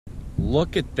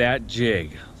Look at that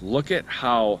jig. Look at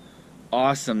how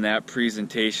awesome that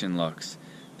presentation looks.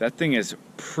 That thing is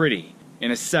pretty. In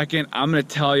a second, I'm going to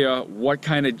tell you what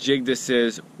kind of jig this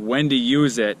is, when to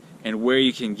use it, and where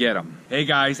you can get them. Hey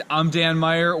guys, I'm Dan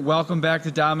Meyer. Welcome back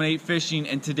to Dominate Fishing,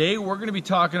 and today we're going to be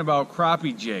talking about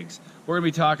crappie jigs. We're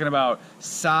going to be talking about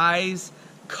size,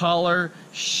 color,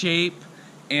 shape,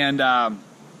 and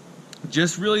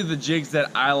just really the jigs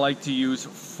that I like to use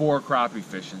for crappie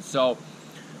fishing. So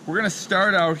we're going to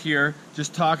start out here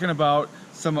just talking about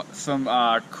some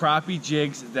crappie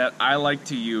jigs that I like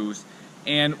to use.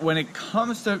 And when it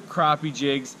comes to crappie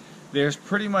jigs, there's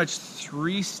pretty much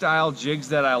 3 style jigs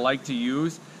that I like to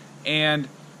use. And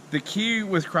the key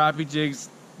with crappie jigs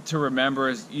to remember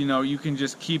is, you can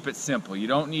just keep it simple. You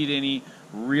don't need any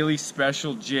really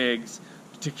special jigs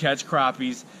to catch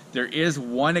crappies. There is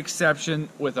one exception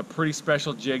with a pretty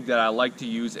special jig that I like to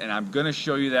use, and I'm going to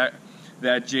show you that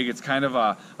jig. It's kind of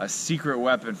a secret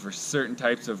weapon for certain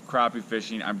types of crappie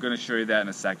fishing. I'm going to show you that in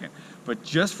a second. But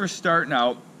just for starting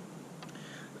out,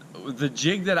 the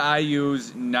jig that I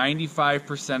use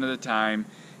 95% of the time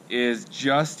is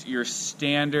just your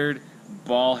standard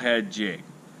ball head jig.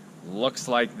 Looks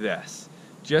like this.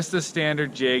 Just a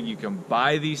standard jig. You can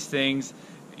buy these things,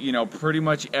 pretty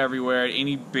much everywhere at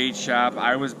any bait shop.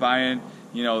 I was buying,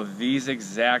 these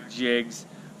exact jigs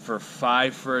for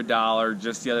 $5 for $1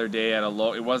 just the other day at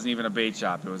it wasn't even a bait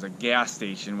shop. It was a gas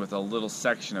station with a little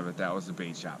section of it that was a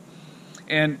bait shop.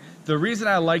 And the reason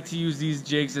I like to use these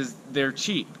jigs is they're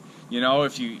cheap.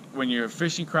 When you're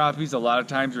fishing crappies, a lot of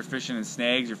times you're fishing in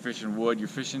snags, you're fishing wood, you're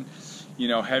fishing,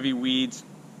 heavy weeds,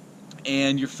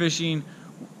 and you're fishing,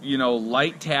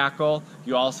 light tackle.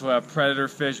 You also have predator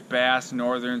fish, bass,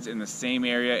 northerns in the same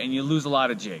area, and you lose a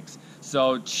lot of jigs.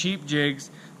 So cheap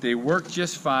jigs, they work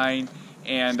just fine,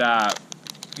 and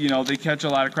they catch a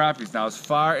lot of crappies. Now, as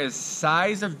far as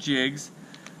size of jigs,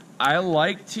 I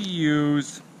like to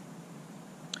use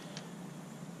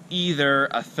either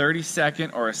a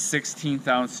 32nd or a 16th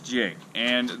ounce jig,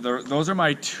 and those are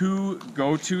my 2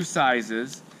 go-to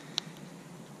sizes.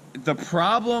 The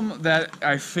problem that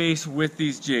I face with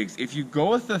these jigs, if you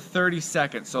go with the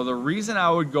 32nd, so the reason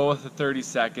I would go with the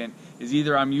 32nd is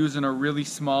either I'm using a really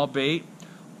small bait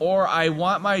or I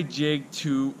want my jig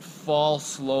to fall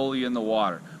slowly in the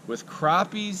water. With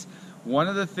crappies, one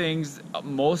of the things,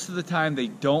 most of the time they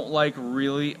don't like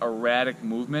really erratic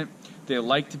movement. They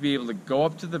like to be able to go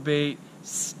up to the bait,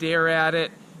 stare at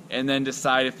it, and then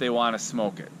decide if they want to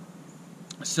smoke it.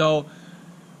 So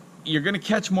you're going to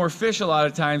catch more fish a lot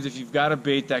of times if you've got a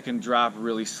bait that can drop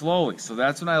really slowly. So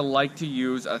that's when I like to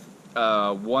use a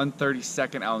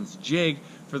 1/32 ounce jig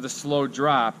for the slow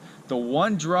drop. The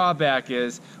one drawback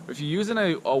is if you're using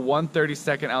a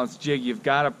 1/32 ounce jig, you've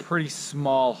got a pretty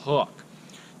small hook.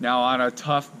 Now on a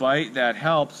tough bite that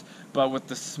helps, but with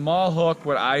the small hook,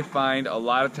 what I find a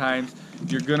lot of times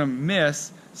you're going to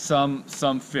miss some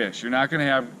fish. You're not going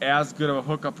to have as good of a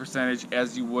hookup percentage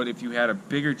as you would if you had a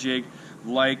bigger jig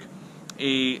like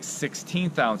a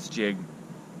 16th ounce jig,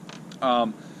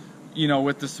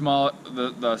 with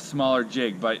the smaller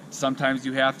jig. But sometimes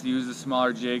you have to use a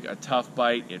smaller jig. A tough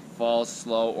bite, it falls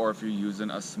slow, or if you're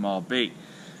using a small bait.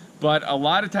 But a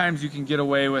lot of times you can get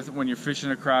away with, when you're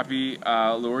fishing a crappie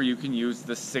lure, you can use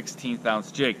the 16th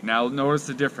ounce jig. Now notice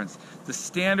the difference. The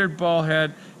standard ball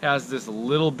head has this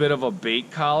little bit of a bait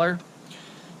collar.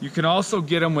 You can also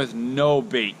get them with no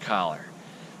bait collar.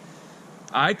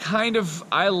 I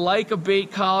like a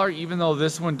bait collar, even though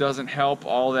this one doesn't help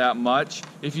all that much.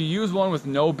 If you use one with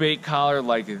no bait collar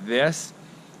like this,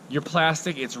 your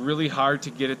plastic, it's really hard to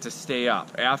get it to stay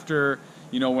up. After,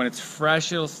 when it's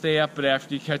fresh, it'll stay up, but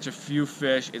after you catch a few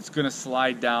fish, it's going to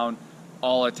slide down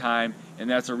all the time, and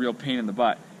that's a real pain in the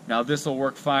butt. Now, this will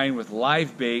work fine with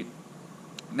live bait.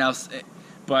 Now,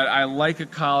 but I like a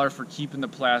collar for keeping the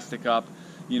plastic up,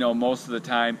 most of the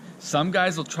time. Some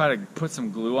guys will try to put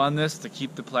some glue on this to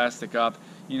keep the plastic up.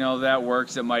 That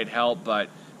works. It might help, but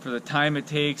for the time it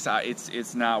takes,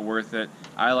 it's not worth it.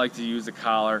 I like to use a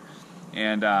collar,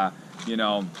 and that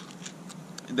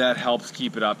helps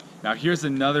keep it up. Now here's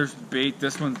another bait.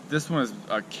 This one is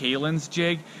a Kalin's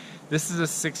jig. This is a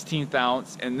 16th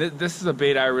ounce, and this is a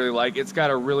bait I really like. It's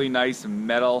got a really nice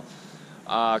metal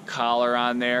collar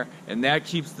on there, and that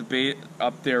keeps the bait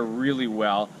up there really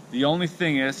well. The only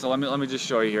thing is, so let me just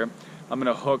show you here. I'm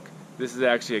gonna hook. This is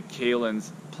actually a Kalin's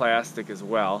plastic as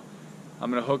well. I'm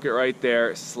gonna hook it right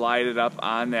there, slide it up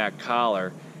on that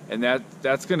collar, and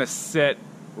that's gonna sit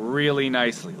really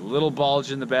nicely. A little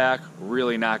bulge in the back,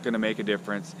 really not going to make a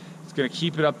difference. It's going to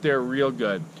keep it up there real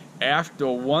good.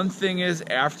 One thing is,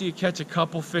 after you catch a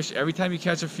couple fish, every time you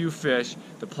catch a few fish,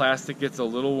 the plastic gets a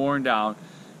little worn down.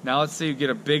 Now let's say you get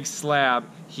a big slab,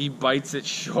 he bites it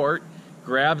short,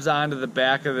 grabs onto the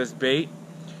back of this bait.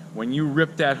 When you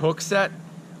rip that hook set,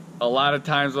 a lot of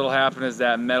times what'll happen is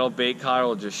that metal bait collar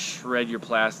will just shred your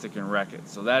plastic and wreck it.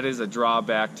 So that is a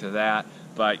drawback to that.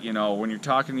 But you know, when you're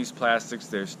talking these plastics,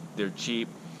 they're cheap.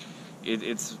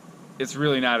 It's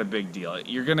really not a big deal.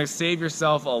 You're gonna save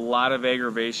yourself a lot of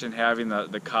aggravation having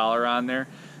the collar on there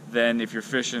than if you're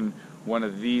fishing one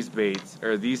of these baits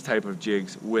or these type of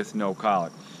jigs with no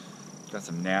collar. Got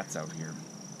some gnats out here.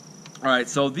 All right,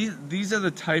 so these are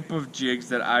the type of jigs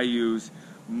that I use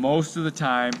most of the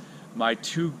time. My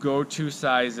two go-to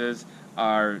sizes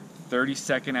are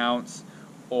 32nd ounce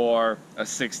or a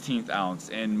 16th ounce,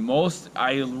 and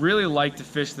I really like to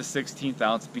fish the 16th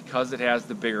ounce because it has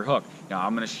the bigger hook. Now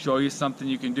I'm going to show you something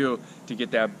you can do to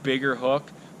get that bigger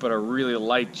hook but a really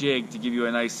light jig to give you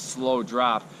a nice slow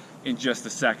drop in just a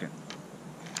second.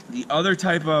 The other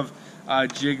type of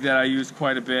jig that I use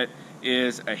quite a bit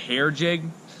is a hair jig,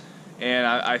 and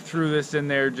I threw this in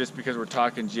there just because we're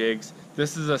talking jigs.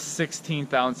 This is a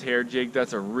 16th ounce hair jig.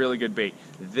 That's a really good bait.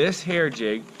 This hair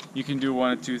jig, you can do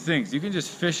one of two things. You can just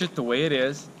fish it the way it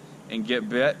is and get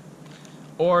bit,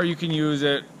 or you can use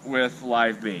it with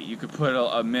live bait. You could put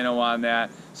a minnow on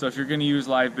that. So if you're going to use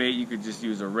live bait, you could just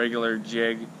use a regular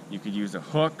jig, you could use a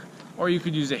hook, or you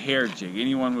could use a hair jig.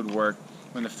 Anyone would work.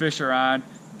 When the fish are on,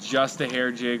 just a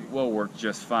hair jig will work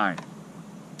just fine.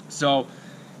 So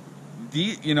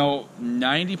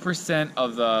 90%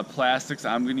 of the plastics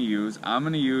I'm going to use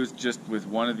just with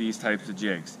one of these types of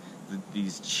jigs.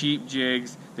 These cheap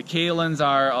jigs. The Kalins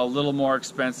are a little more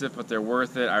expensive, but they're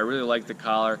worth it. I really like the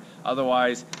collar.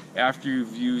 Otherwise, after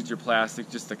you've used your plastic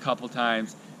just a couple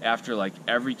times, after like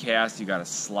every cast, you got to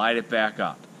slide it back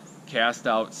up. Cast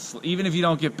out, even if you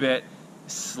don't get bit,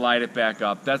 slide it back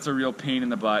up. That's a real pain in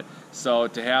the butt. So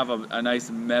to have a nice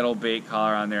metal bait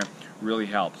collar on there really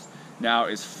helps. Now,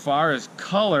 as far as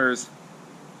colors,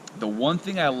 the one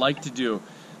thing I like to do,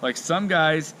 like some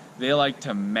guys, they like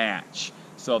to match.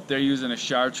 So if they're using a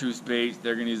chartreuse bait,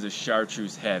 they're going to use a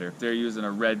chartreuse head. Or if they're using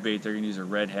a red bait, they're going to use a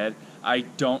red head. I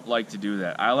don't like to do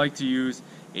that. I like to use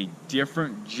a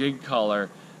different jig color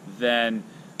than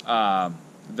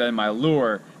my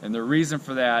lure. And the reason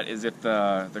for that is if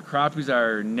the crappies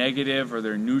are negative or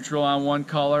they're neutral on one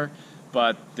color,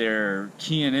 but they're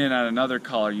keying in on another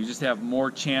color, you just have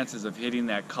more chances of hitting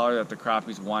that color that the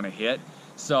crappies want to hit.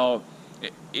 So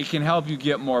it can help you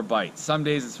get more bites. Some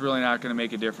days it's really not going to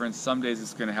make a difference. Some days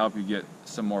it's going to help you get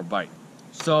some more bite.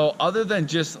 So other than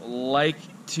just liking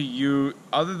to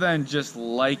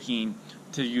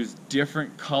use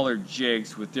different colored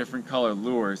jigs with different color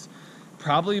lures,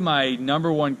 probably my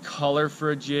number one color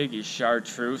for a jig is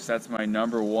chartreuse. That's my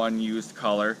number one used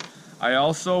color. I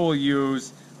also will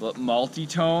use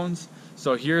multi-tones.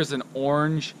 So here's an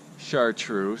orange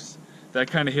chartreuse.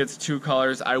 That kind of hits two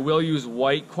colors. I will use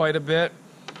white quite a bit,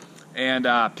 and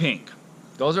pink.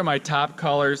 Those are my top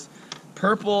colors.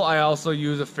 Purple I also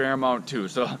use a fair amount too.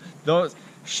 So those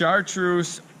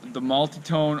chartreuse, the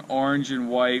multi-tone, orange and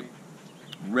white,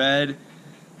 red,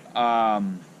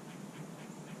 and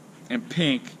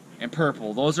pink and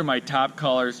purple. Those are my top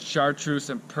colors. Chartreuse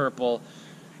and purple.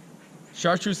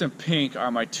 Chartreuse and pink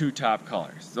are my two top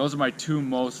colors. Those are my two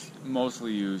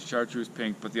mostly used, chartreuse,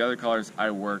 pink, but the other colors I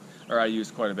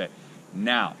use quite a bit.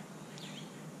 Now,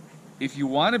 if you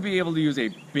want to be able to use a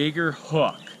bigger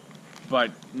hook,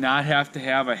 but not have to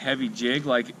have a heavy jig,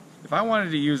 like if I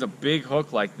wanted to use a big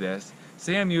hook like this,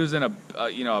 say I'm using a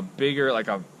bigger, like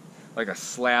a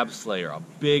slab slayer, a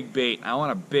big bait, I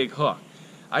want a big hook.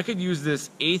 I could use this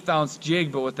 1/8 ounce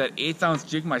jig, but with that 1/8 ounce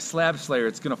jig, my slab slayer,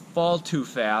 it's going to fall too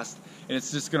fast, and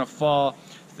it's just going to fall.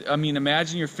 I mean,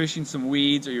 imagine you're fishing some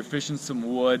weeds or you're fishing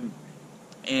some wood,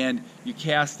 and you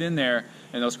cast in there,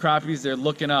 and those crappies, they're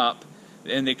looking up,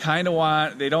 and they don't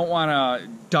want to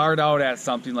dart out at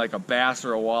something like a bass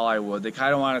or a walleye would. They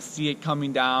kind of want to see it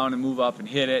coming down and move up and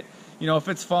hit it. You know, if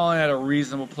it's falling at a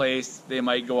reasonable place, they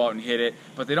might go out and hit it,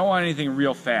 but they don't want anything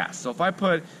real fast. So if I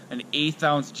put an 1/8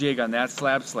 ounce jig on that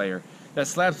slab slayer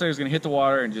is going to hit the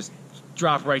water and just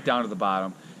drop right down to the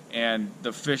bottom, and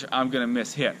the fish, I'm going to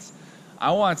miss hits.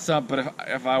 But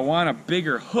if I want a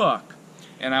bigger hook,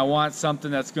 and I want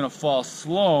something that's going to fall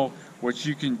slow, what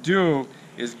you can do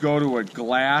is go to a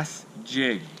glass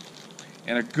jig.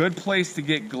 And a good place to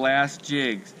get glass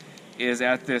jigs is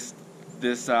at this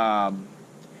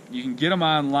you can get them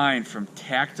online from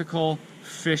Tactical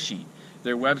Fishing.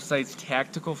 Their website's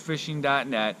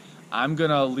tacticalfishing.net. I'm going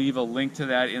to leave a link to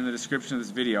that in the description of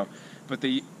this video. But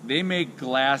they make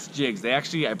glass jigs.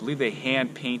 I believe they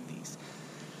hand paint these.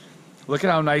 Look at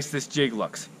how nice this jig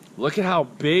looks. Look at how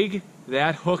big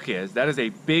that hook is. That is a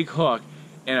big hook.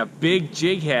 and a big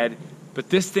jig head, but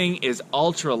this thing is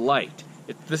ultra light.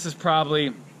 This is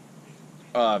probably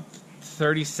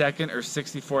 32nd or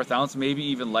 64th ounce, maybe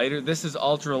even lighter. This is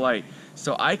ultra light.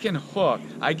 So I can hook,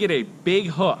 I get a big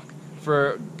hook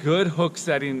for good hook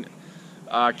setting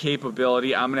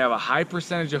capability. I'm gonna have a high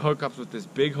percentage of hookups with this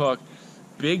big hook,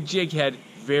 big jig head,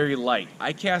 very light.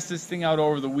 I cast this thing out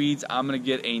over the weeds, I'm gonna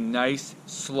get a nice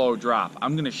slow drop.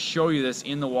 I'm gonna show you this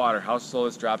in the water, how slow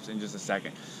this drops in just a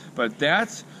second. But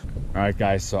that's, all right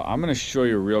guys, so I'm gonna show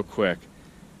you real quick.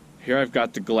 Here I've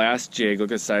got the glass jig,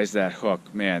 look at the size of that hook.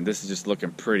 Man, this is just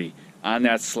looking pretty. On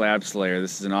that slab slayer,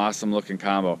 this is an awesome looking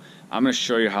combo. I'm gonna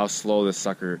show you how slow this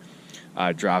sucker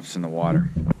drops in the water.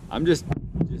 I'm just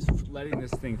letting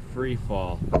this thing free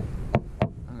fall.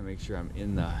 I'm gonna make sure I'm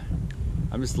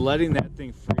just letting that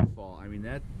thing free fall. I mean,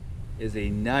 that is a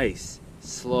nice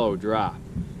slow drop.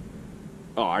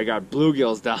 Oh, I got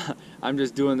bluegills down. I'm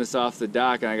just doing this off the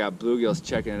dock and I got bluegills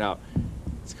checking it out.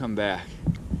 Let's come back.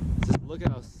 Just look at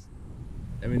how,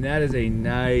 I mean, that is a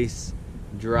nice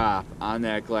drop on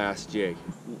that glass jig.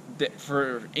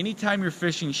 For any time you're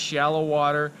fishing shallow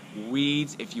water,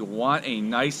 weeds, if you want a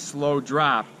nice slow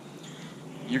drop,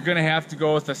 you're gonna have to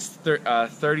go with a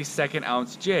 32nd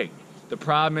ounce jig. The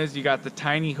problem is you got the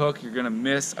tiny hook, you're gonna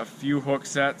miss a few hook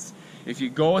sets. If you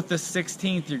go with the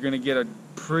 16th, you're gonna get a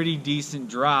pretty decent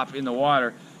drop in the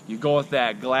water. You go with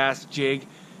that glass jig,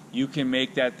 you can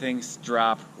make that thing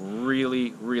drop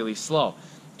really, really slow.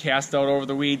 Cast out over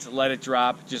the weeds, let it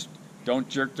drop, just don't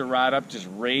jerk the rod up, just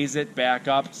raise it back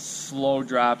up, slow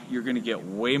drop. You're gonna get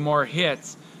way more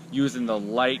hits using the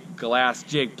light glass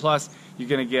jig. Plus, you're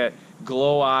gonna get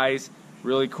glow eyes,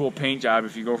 really cool paint job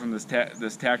if you go from this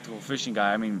tactical fishing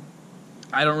guy. I mean,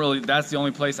 I don't really, that's the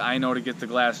only place I know to get the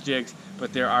glass jigs,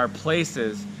 but there are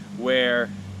places where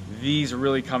these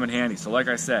really come in handy. So like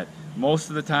I said, most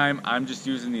of the time I'm just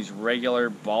using these regular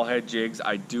ball head jigs.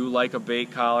 I do like a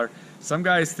bait collar. Some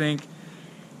guys think,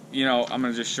 you know, I'm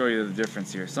gonna just show you the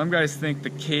difference here. Some guys think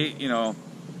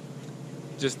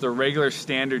just the regular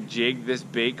standard jig, this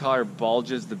bait collar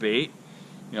bulges the bait.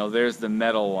 You know, there's the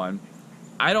metal one.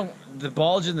 The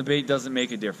bulge in the bait doesn't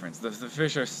make a difference. The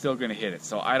fish are still gonna hit it,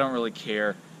 so I don't really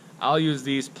care. I'll use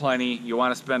these plenty. You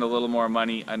wanna spend a little more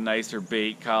money, a nicer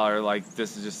bait collar, like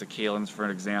this is just a Kalin's for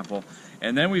an example.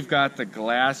 And then we've got the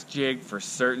glass jig for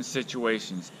certain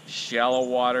situations. Shallow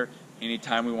water,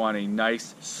 anytime we want a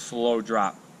nice slow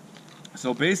drop.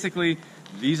 So basically,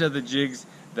 these are the jigs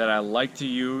that I like to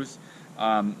use.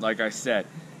 Like I said,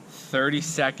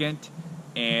 32nd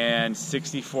and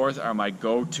 64th are my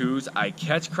go-tos. I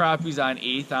catch crappies on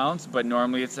 1/8 ounce, but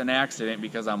normally it's an accident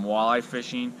because I'm walleye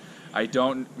fishing. An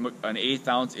 1/8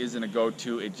 ounce isn't a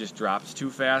go-to, it just drops too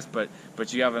fast, but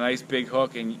you have a nice big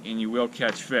hook and you will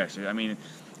catch fish. I mean,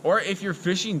 or if you're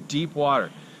fishing deep water,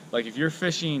 like if you're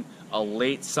fishing a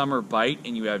late summer bite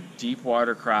and you have deep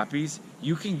water crappies,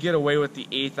 you can get away with the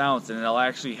 1/8 ounce and it'll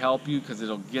actually help you because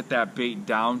it'll get that bait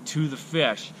down to the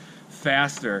fish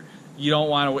faster. You don't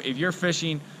want to, if you're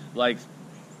fishing, like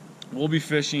we'll be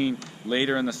fishing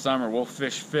later in the summer, we'll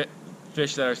fish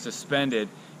that are suspended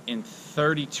in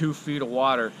 32 feet of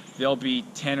water. They'll be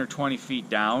 10 or 20 feet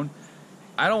down.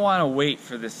 I don't want to wait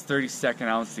for this 32nd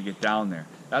ounce to get down there.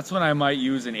 That's when I might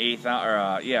use an 1/8 ounce,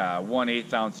 or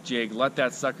 1/8 ounce jig. Let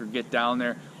that sucker get down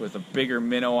there with a bigger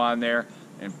minnow on there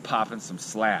and popping some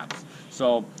slabs.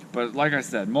 So, but like I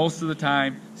said, most of the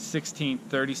time, 16th,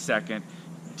 32nd.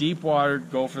 Deep water,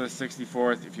 go for the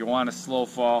 64th. If you want a slow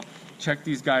fall, check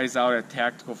these guys out at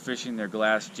Tactical Fishing. They're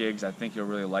glass jigs. I think you'll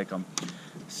really like them.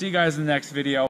 See you guys in the next video.